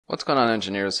What's going on,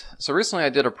 engineers? So recently I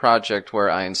did a project where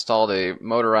I installed a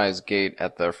motorized gate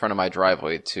at the front of my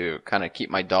driveway to kind of keep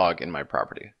my dog in my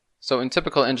property. So in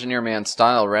typical engineer man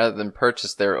style, rather than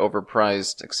purchase their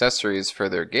overpriced accessories for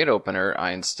their gate opener,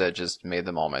 I instead just made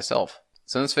them all myself.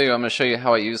 So in this video I'm going to show you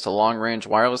how I used a long-range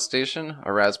wireless station,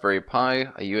 a Raspberry Pi,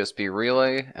 a USB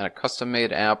relay, and a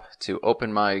custom-made app to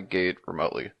open my gate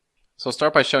remotely. So I'll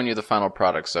start by showing you the final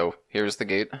product. So here's the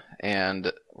gate,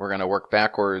 and we're going to work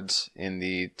backwards in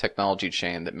the technology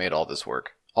chain that made all this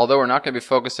work. Although we're not going to be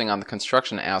focusing on the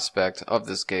construction aspect of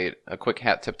this gate, a quick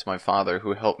hat tip to my father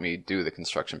who helped me do the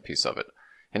construction piece of it.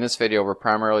 In this video we're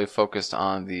primarily focused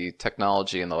on the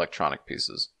technology and the electronic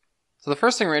pieces. So the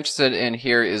first thing we're interested in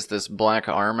here is this black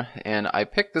arm, and I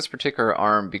picked this particular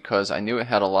arm because I knew it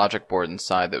had a logic board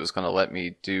inside that was going to let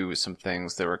me do some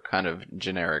things that were kind of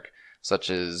generic,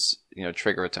 such as,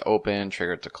 trigger it to open,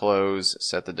 trigger it to close,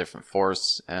 set the different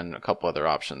force, and a couple other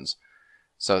options.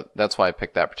 So that's why I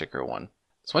picked that particular one.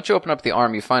 So once you open up the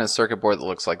ARM, you find a circuit board that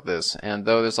looks like this. And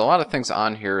though there's a lot of things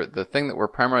on here, the thing that we're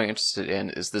primarily interested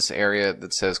in is this area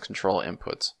that says control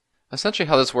inputs. Essentially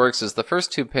how this works is the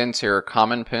first two pins here are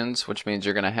common pins, which means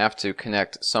you're going to have to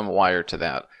connect some wire to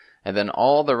that. And then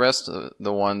all the rest of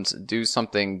the ones do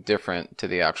something different to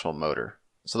the actual motor.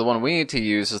 So the one we need to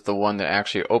use is the one that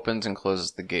actually opens and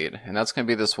closes the gate, and that's going to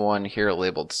be this one here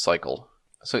labeled cycle.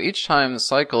 So each time the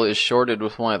cycle is shorted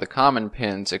with one of the common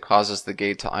pins, it causes the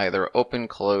gate to either open,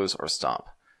 close, or stop.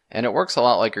 And it works a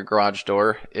lot like your garage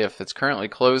door. If it's currently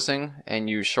closing and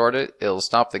you short it, it'll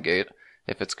stop the gate.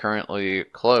 If it's currently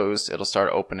closed, it'll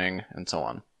start opening, and so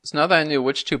on. So now that I knew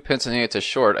which two pins I needed to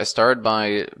short, I started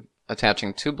by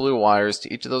attaching two blue wires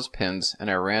to each of those pins,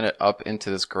 and I ran it up into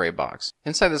this gray box.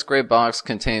 Inside this gray box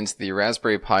contains the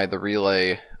Raspberry Pi, the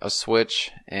relay, a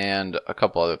switch, and a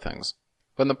couple other things.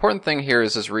 But the important thing here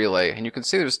is this relay, and you can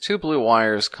see there's two blue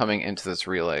wires coming into this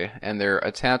relay, and they're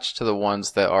attached to the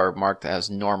ones that are marked as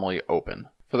normally open.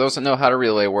 For those that know how a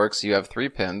relay works, you have three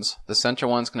pins. The center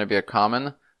one's going to be a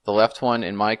common. The left one,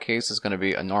 in my case, is going to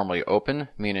be a normally open,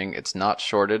 meaning it's not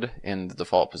shorted in the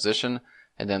default position.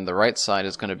 And then the right side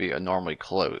is going to be a normally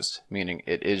closed, meaning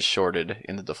it is shorted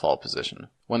in the default position.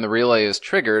 When the relay is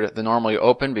triggered, the normally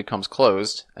open becomes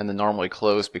closed, and the normally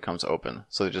closed becomes open,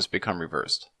 so they just become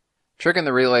reversed. Triggering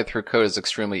the relay through code is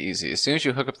extremely easy. As soon as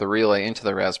you hook up the relay into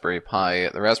the Raspberry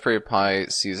Pi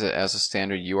sees it as a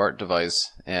standard UART device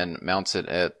and mounts it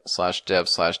at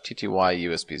 /dev/tty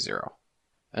USB 0.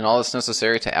 And all that's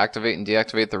necessary to activate and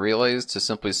deactivate the relay is to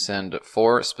simply send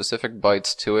 4 specific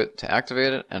bytes to it to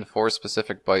activate it, and 4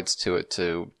 specific bytes to it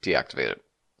to deactivate it.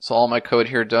 So all my code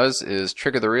here does is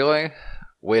trigger the relay,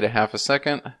 wait a half a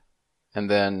second, and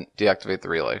then deactivate the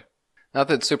relay. Not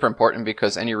that it's super important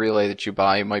because any relay that you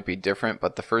buy might be different,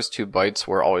 but the first 2 bytes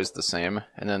were always the same,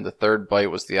 and then the third byte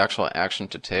was the actual action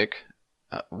to take.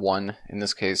 1 in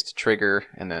this case to trigger,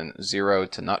 and then 0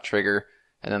 to not trigger.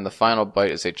 And then the final byte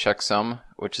is a checksum,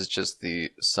 which is just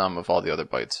the sum of all the other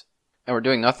bytes. And we're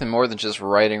doing nothing more than just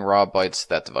writing raw bytes to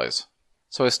that device.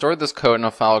 So I stored this code in a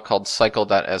file called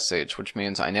cycle.sh, which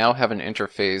means I now have an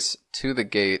interface to the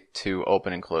gate to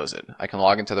open and close it. I can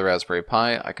log into the Raspberry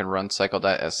Pi, I can run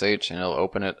cycle.sh and it'll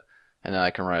open it, and then I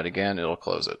can run it again, it'll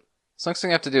close it. So next thing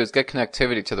I have to do is get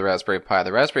connectivity to the Raspberry Pi.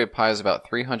 The Raspberry Pi is about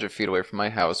 300 feet away from my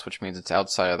house, which means it's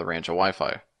outside of the range of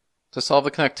Wi-Fi. To solve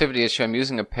the connectivity issue, I'm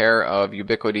using a pair of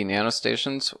Ubiquiti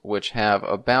nanostations, which have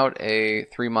about a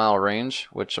 3-mile range,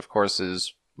 which of course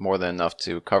is more than enough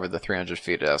to cover the 300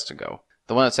 feet it has to go.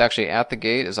 The one that's actually at the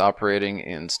gate is operating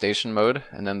in station mode,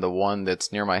 and then the one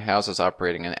that's near my house is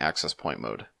operating in access point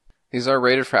mode. These are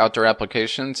rated for outdoor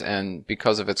applications, and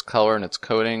because of its color and its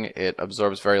coating, it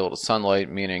absorbs very little sunlight,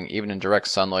 meaning even in direct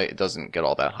sunlight it doesn't get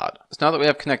all that hot. So now that we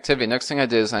have connectivity, next thing I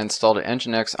did is I installed an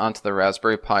Nginx onto the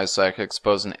Raspberry Pi so I could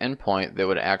expose an endpoint that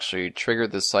would actually trigger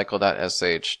this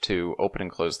cycle.sh to open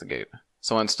and close the gate.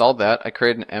 So I installed that, I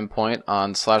created an endpoint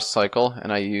on /cycle,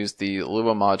 and I used the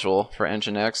Lua module for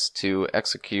Nginx to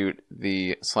execute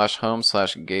the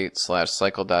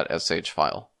 /home/gate/cycle.sh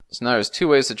file. So now there's 2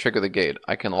 ways to trigger the gate.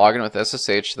 I can log in with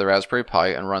SSH to the Raspberry Pi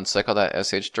and run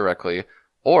cycle.sh directly,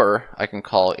 or I can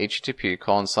call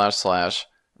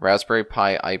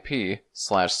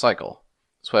http://raspberrypi/ip/cycle.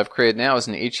 So what I've created now is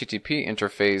an HTTP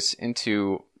interface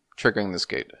into triggering this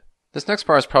gate. This next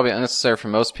part is probably unnecessary for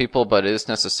most people, but it is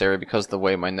necessary because of the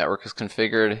way my network is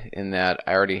configured, in that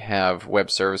I already have web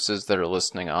services that are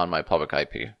listening on my public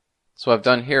IP. So what I've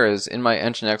done here is, in my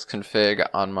Nginx config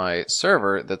on my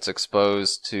server that's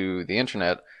exposed to the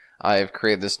internet, I've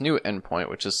created this new endpoint,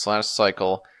 which is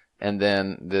 /cycle, and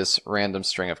then this random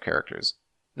string of characters.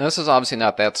 Now this is obviously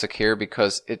not that secure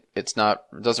because it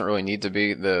doesn't really need to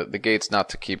be. The gate's not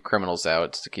to keep criminals out,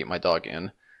 it's to keep my dog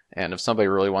in. And if somebody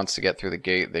really wants to get through the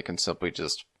gate, they can simply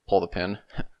just pull the pin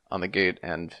on the gate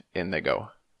and in they go.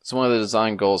 So one of the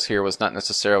design goals here was not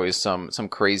necessarily some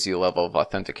crazy level of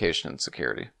authentication and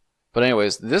security. But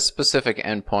anyways, this specific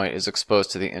endpoint is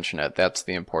exposed to the internet. That's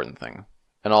the important thing.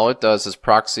 And all it does is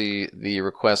proxy the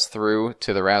request through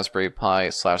to the Raspberry Pi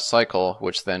 /cycle,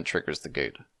 which then triggers the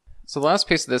gate. So the last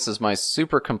piece of this is my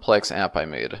SuperComplex app I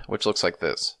made, which looks like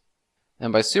this.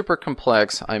 And by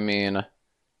SuperComplex, I mean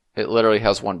it literally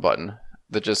has one button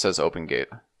that just says Open Gate.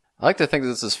 I like to think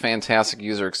this is fantastic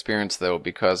user experience though,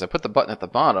 because I put the button at the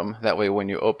bottom. That way when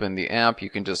you open the app, you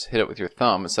can just hit it with your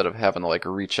thumb instead of having to like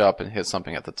reach up and hit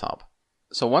something at the top.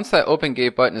 So once that Open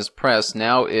Gate button is pressed,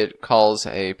 now it calls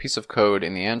a piece of code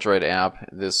in the Android app,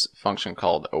 this function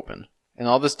called open. And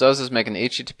all this does is make an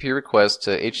HTTP request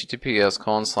to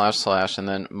https:// and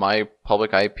then my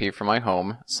public IP for my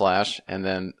home / and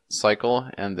then cycle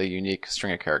and the unique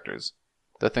string of characters.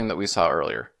 The thing that we saw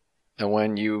earlier. And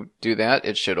when you do that,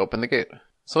 it should open the gate.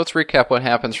 So let's recap what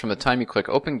happens from the time you click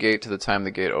Open Gate to the time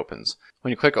the gate opens. When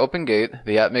you click Open Gate,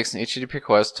 the app makes an HTTP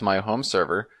request to my home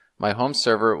server. My home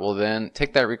server will then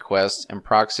take that request and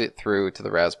proxy it through to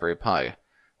the Raspberry Pi.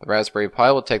 The Raspberry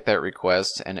Pi will take that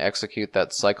request and execute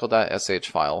that cycle.sh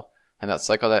file, and that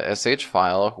cycle.sh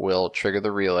file will trigger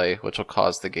the relay, which will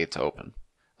cause the gate to open.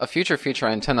 A future feature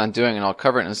I intend on doing, and I'll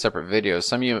cover it in a separate video,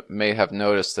 some of you may have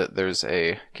noticed that there's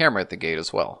a camera at the gate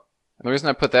as well. And the reason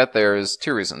I put that there is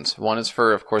two reasons. One is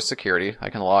for, of course, security.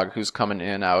 I can log who's coming in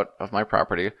and out of my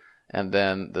property. And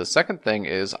then the second thing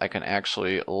is I can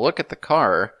actually look at the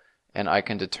car and I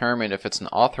can determine if it's an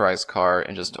authorized car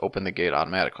and just open the gate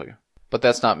automatically. But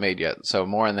that's not made yet, so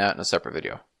more on that in a separate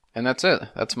video. And that's it.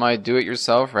 That's my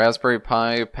do-it-yourself Raspberry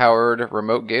Pi powered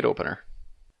remote gate opener.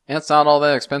 And it's not all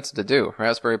that expensive to do.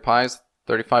 Raspberry Pi's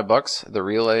 $35. The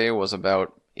relay was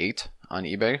about $8 on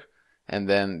eBay. And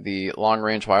then the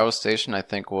long-range wireless station I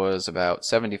think was about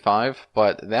 $75.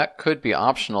 But that could be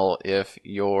optional if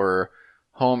your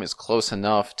home is close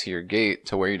enough to your gate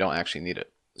to where you don't actually need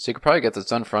it. So you could probably get this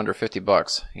done for under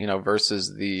 $50,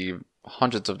 versus the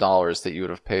hundreds of dollars that you would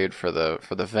have paid for the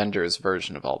vendor's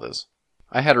version of all this.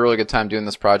 I had a really good time doing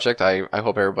this project. I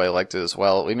hope everybody liked it as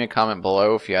well. Leave me a comment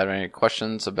below if you had any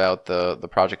questions about the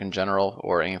project in general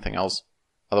or anything else.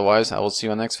 Otherwise, I will see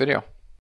you on the next video.